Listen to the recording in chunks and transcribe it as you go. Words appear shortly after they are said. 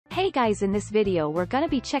Hey guys, in this video we're gonna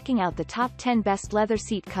be checking out the top 10 best leather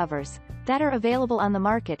seat covers that are available on the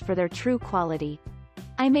market for their true quality.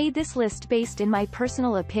 I made this list based in my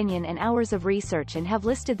personal opinion and hours of research and have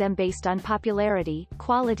listed them based on popularity,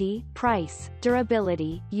 quality, price,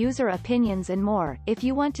 durability, user opinions and more. If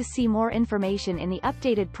you want to see more information in the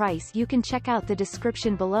updated price, you can check out the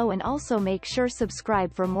description below and also make sure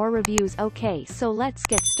subscribe for more reviews. Okay, so let's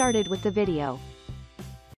get started with the video.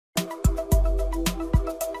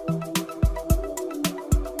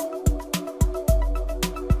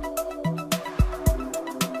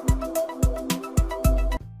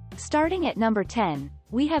 Starting at number 10,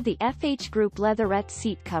 we have the FH Group Leatherette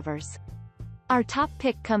seat covers. Our top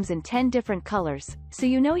pick comes in 10 different colors, so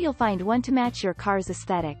you know you'll find one to match your car's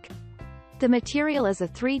aesthetic. The material is a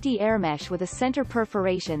 3D air mesh with a center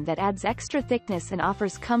perforation that adds extra thickness and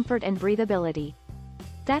offers comfort and breathability.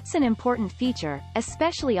 That's an important feature,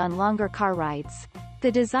 especially on longer car rides.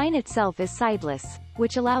 The design itself is sideless,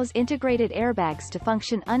 which allows integrated airbags to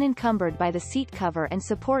function unencumbered by the seat cover and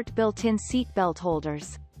support built-in seat belt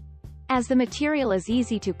holders. As the material is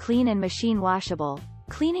easy to clean and machine washable,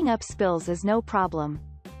 cleaning up spills is no problem.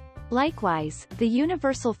 Likewise, the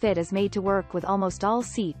universal fit is made to work with almost all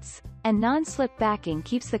seats, and non-slip backing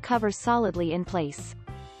keeps the covers solidly in place.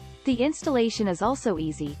 The installation is also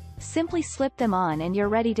easy, simply slip them on and you're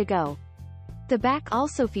ready to go. The back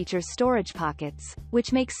also features storage pockets,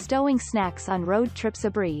 which makes stowing snacks on road trips a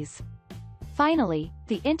breeze. Finally,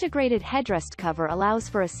 the integrated headrest cover allows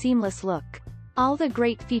for a seamless look. All the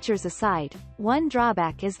great features aside, one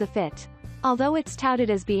drawback is the fit. Although it's touted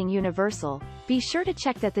as being universal, be sure to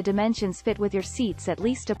check that the dimensions fit with your seats at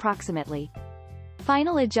least approximately.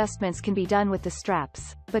 Final adjustments can be done with the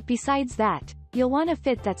straps, but besides that, you'll want a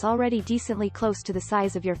fit that's already decently close to the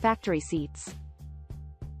size of your factory seats.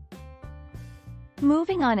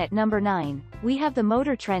 Moving on at number 9, we have the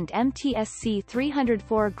MotorTrend MTSC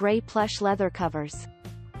 304 Gray Plush Leather Covers.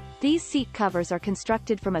 These seat covers are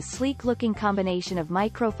constructed from a sleek-looking combination of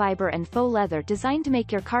microfiber and faux leather designed to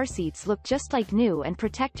make your car seats look just like new and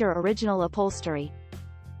protect your original upholstery.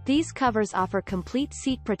 These covers offer complete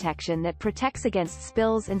seat protection that protects against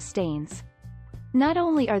spills and stains. Not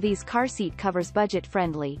only are these car seat covers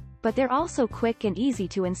budget-friendly, but they're also quick and easy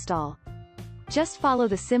to install. Just follow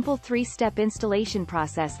the simple 3-step installation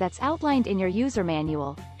process that's outlined in your user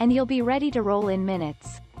manual, and you'll be ready to roll in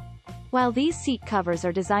minutes. While these seat covers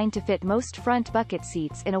are designed to fit most front bucket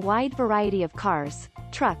seats in a wide variety of cars,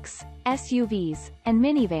 trucks, SUVs, and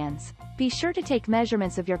minivans, be sure to take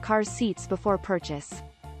measurements of your car's seats before purchase.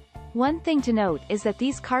 One thing to note is that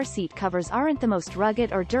these car seat covers aren't the most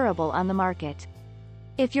rugged or durable on the market.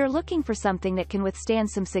 If you're looking for something that can withstand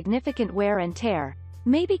some significant wear and tear,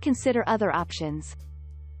 maybe consider other options.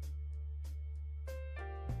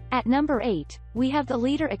 At number 8, we have the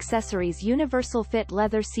Leader Accessories Universal Fit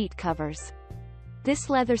Leather Seat Covers. This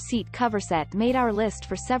leather seat cover set made our list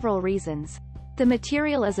for several reasons. The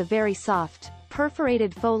material is a very soft,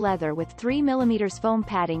 perforated faux leather with 3mm foam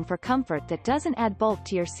padding for comfort that doesn't add bulk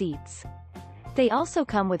to your seats. They also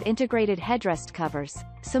come with integrated headrest covers,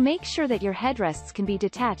 so make sure that your headrests can be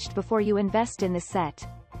detached before you invest in this set.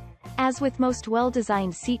 As with most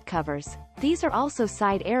well-designed seat covers, these are also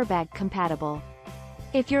side airbag compatible.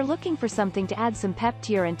 If you're looking for something to add some pep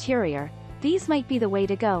to your interior, these might be the way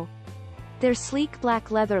to go. Their sleek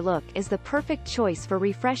black leather look is the perfect choice for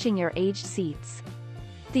refreshing your aged seats.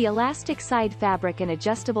 The elastic side fabric and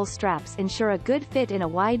adjustable straps ensure a good fit in a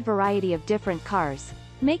wide variety of different cars,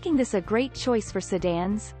 making this a great choice for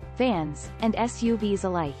sedans, vans, and SUVs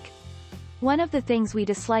alike. One of the things we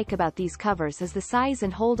dislike about these covers is the size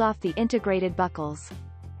and hold off the integrated buckles.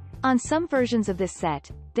 On some versions of this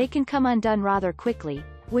set, they can come undone rather quickly,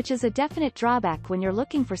 which is a definite drawback when you're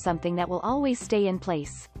looking for something that will always stay in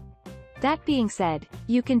place. That being said,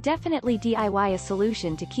 you can definitely DIY a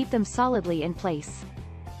solution to keep them solidly in place.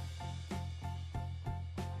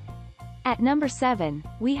 At number 7,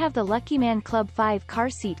 we have the Lucky Man Club 5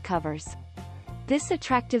 car seat covers. This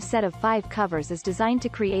attractive set of 5 covers is designed to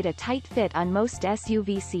create a tight fit on most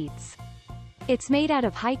SUV seats. It's made out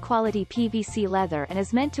of high-quality PVC leather and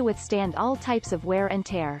is meant to withstand all types of wear and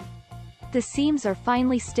tear. The seams are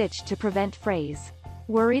finely stitched to prevent frays.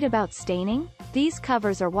 Worried about staining? These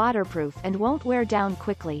covers are waterproof and won't wear down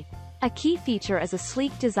quickly. A key feature is a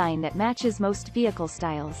sleek design that matches most vehicle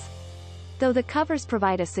styles. Though the covers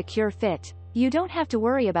provide a secure fit, you don't have to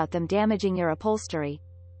worry about them damaging your upholstery.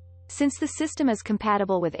 Since the system is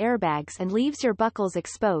compatible with airbags and leaves your buckles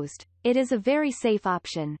exposed, it is a very safe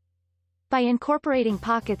option. By incorporating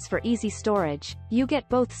pockets for easy storage, you get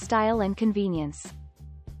both style and convenience.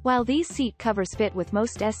 While these seat covers fit with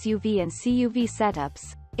most SUV and CUV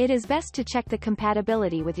setups, it is best to check the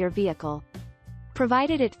compatibility with your vehicle.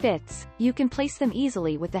 Provided it fits, you can place them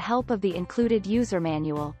easily with the help of the included user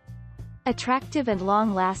manual. Attractive and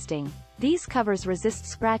long-lasting, these covers resist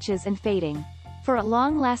scratches and fading. For a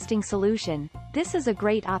long-lasting solution, this is a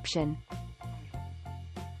great option.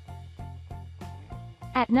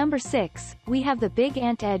 At number 6, we have the Big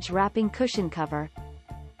Ant Edge Wrapping Cushion Cover.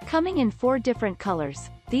 Coming in 4 different colors,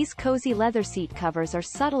 these cozy leather seat covers are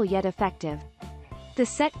subtle yet effective. The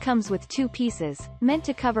set comes with 2 pieces, meant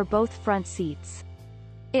to cover both front seats.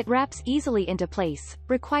 It wraps easily into place,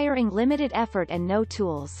 requiring limited effort and no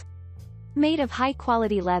tools. Made of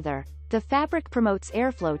high-quality leather, the fabric promotes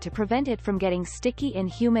airflow to prevent it from getting sticky in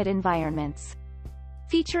humid environments.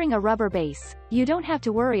 Featuring a rubber base, you don't have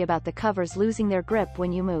to worry about the covers losing their grip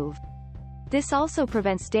when you move. This also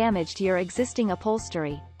prevents damage to your existing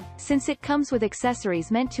upholstery. Since it comes with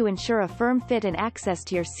accessories meant to ensure a firm fit and access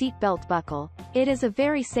to your seat belt buckle, it is a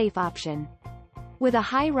very safe option. With a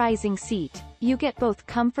high-rising seat, you get both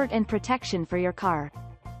comfort and protection for your car.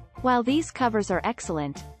 While these covers are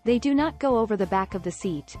excellent, they do not go over the back of the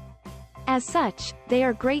seat. As such, they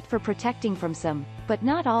are great for protecting from some, but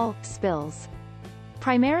not all, spills.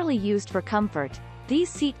 Primarily used for comfort, these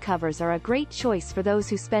seat covers are a great choice for those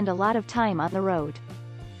who spend a lot of time on the road.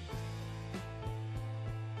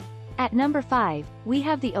 At number 5, we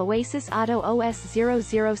have the OASIS Auto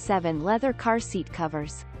OS007 leather car seat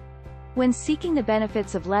covers. When seeking the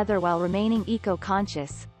benefits of leather while remaining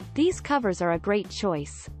eco-conscious, these covers are a great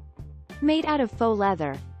choice. Made out of faux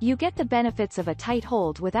leather, you get the benefits of a tight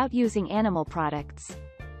hold without using animal products.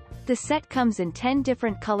 The set comes in 10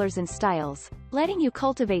 different colors and styles, letting you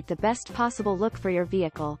cultivate the best possible look for your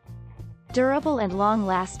vehicle. Durable and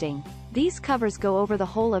long-lasting, these covers go over the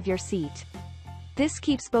whole of your seat. This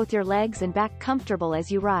keeps both your legs and back comfortable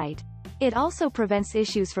as you ride. It also prevents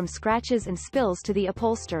issues from scratches and spills to the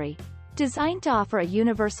upholstery. Designed to offer a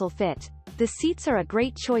universal fit, the seats are a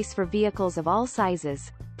great choice for vehicles of all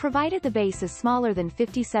sizes, provided the base is smaller than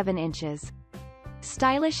 57 inches.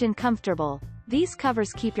 Stylish and comfortable, these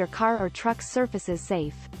covers keep your car or truck's surfaces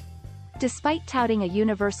safe. Despite touting a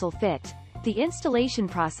universal fit, the installation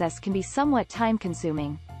process can be somewhat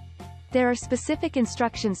time-consuming. There are specific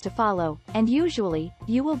instructions to follow, and usually,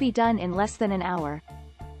 you will be done in less than an hour.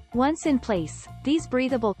 Once in place, these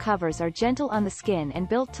breathable covers are gentle on the skin and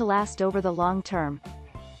built to last over the long term.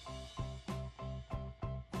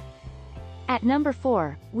 At number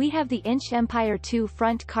 4, we have the Inch Empire 2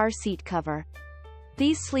 front car seat cover.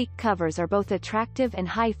 These sleek covers are both attractive and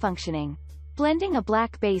high-functioning. Blending a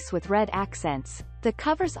black base with red accents, the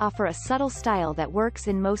covers offer a subtle style that works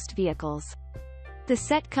in most vehicles. The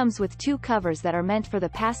set comes with 2 covers that are meant for the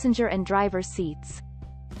passenger and driver seats.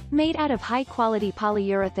 Made out of high-quality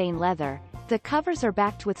polyurethane leather, the covers are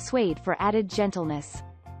backed with suede for added gentleness.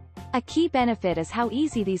 A key benefit is how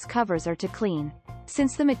easy these covers are to clean.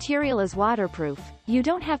 Since the material is waterproof, you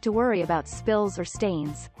don't have to worry about spills or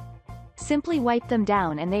stains. Simply wipe them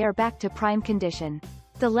down and they are back to prime condition.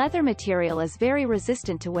 The leather material is very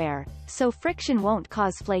resistant to wear, so friction won't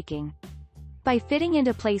cause flaking. By fitting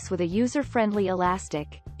into place with a user-friendly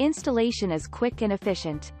elastic, installation is quick and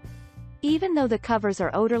efficient. Even though the covers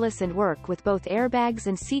are odorless and work with both airbags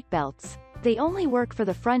and seat belts, they only work for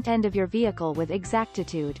the front end of your vehicle with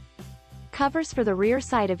exactitude. Covers for the rear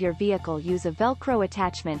side of your vehicle use a Velcro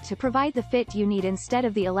attachment to provide the fit you need instead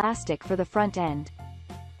of the elastic for the front end.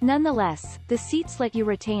 Nonetheless, the seats let you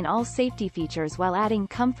retain all safety features while adding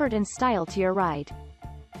comfort and style to your ride.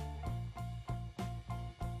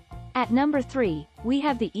 At number 3, we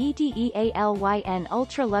have the EDEALYN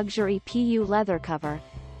Ultra Luxury PU leather cover.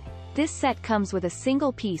 This set comes with a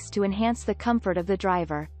single piece to enhance the comfort of the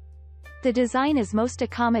driver. The design is most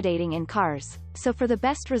accommodating in cars, so for the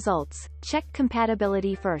best results, check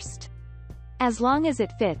compatibility first. As long as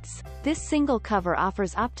it fits, this single cover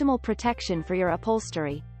offers optimal protection for your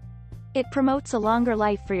upholstery. It promotes a longer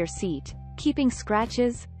life for your seat, keeping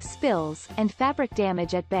scratches, spills, and fabric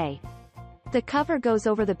damage at bay. The cover goes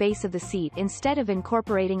over the base of the seat instead of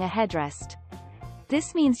incorporating a headrest.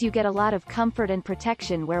 This means you get a lot of comfort and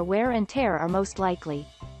protection where wear and tear are most likely.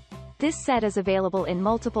 This set is available in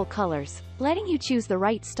multiple colors, letting you choose the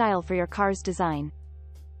right style for your car's design.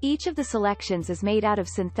 Each of the selections is made out of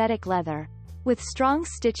synthetic leather. With strong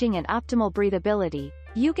stitching and optimal breathability,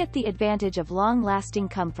 you get the advantage of long-lasting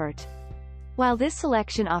comfort. While this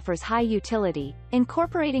selection offers high utility,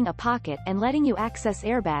 incorporating a pocket and letting you access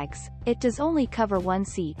airbags, it does only cover one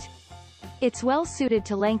seat. It's well suited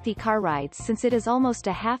to lengthy car rides since it is almost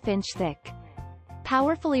a half-inch thick.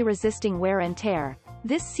 Powerfully resisting wear and tear,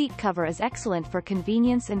 this seat cover is excellent for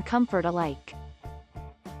convenience and comfort alike.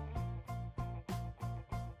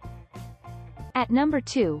 At number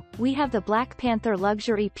 2, we have the Black Panther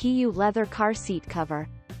Luxury PU Leather Car Seat Cover.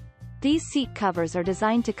 These seat covers are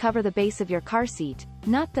designed to cover the base of your car seat,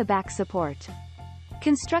 not the back support.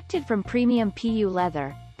 Constructed from premium PU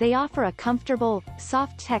leather, they offer a comfortable,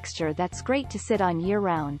 soft texture that's great to sit on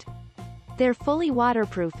year-round. They're fully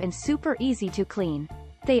waterproof and super easy to clean.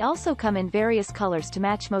 They also come in various colors to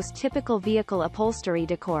match most typical vehicle upholstery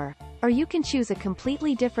decor, or you can choose a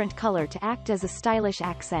completely different color to act as a stylish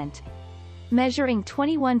accent. Measuring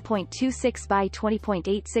 21.26 by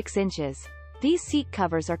 20.86 inches, these seat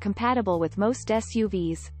covers are compatible with most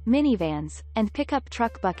SUVs, minivans, and pickup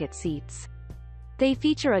truck bucket seats. They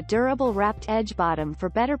feature a durable wrapped edge bottom for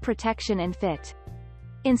better protection and fit.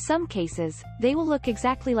 In some cases, they will look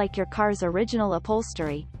exactly like your car's original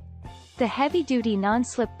upholstery. The heavy-duty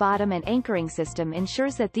non-slip bottom and anchoring system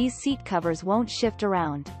ensures that these seat covers won't shift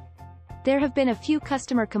around. There have been a few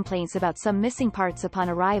customer complaints about some missing parts upon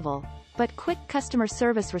arrival, but quick customer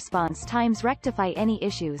service response times rectify any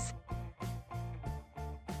issues.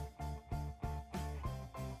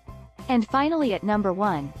 And finally at number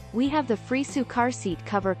 1, we have the Freesoo Car Seat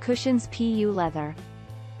Cover Cushions PU Leather.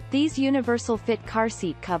 These universal fit car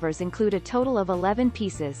seat covers include a total of 11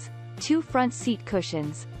 pieces, 2 front seat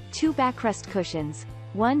cushions, 2 backrest cushions,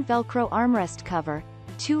 1 Velcro armrest cover,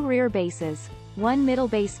 2 rear bases, 1 middle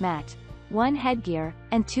base mat, 1 headgear,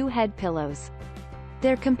 and 2 head pillows.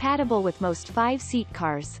 They're compatible with most 5-seat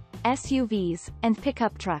cars, SUVs, and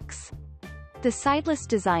pickup trucks. The sideless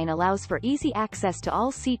design allows for easy access to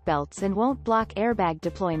all seat belts and won't block airbag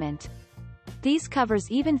deployment. These covers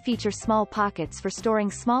even feature small pockets for storing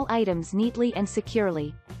small items neatly and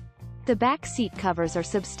securely. The back seat covers are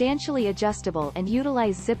substantially adjustable and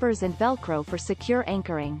utilize zippers and Velcro for secure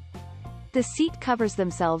anchoring. The seat covers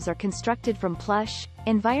themselves are constructed from plush,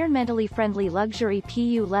 environmentally friendly luxury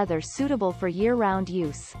PU leather suitable for year-round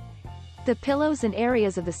use. The pillows and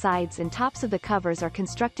areas of the sides and tops of the covers are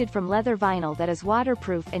constructed from leather vinyl that is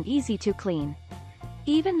waterproof and easy to clean.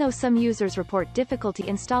 Even though some users report difficulty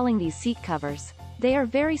installing these seat covers, they are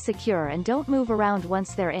very secure and don't move around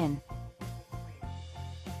once they're in.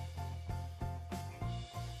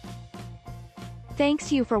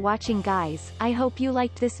 Thanks you for watching guys. I hope you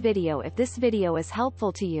liked this video. If this video is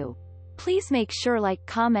helpful to you, please make sure like,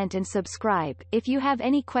 comment and subscribe. If you have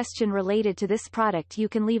any question related to this product you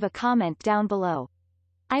can leave a comment down below.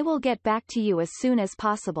 I will get back to you as soon as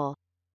possible.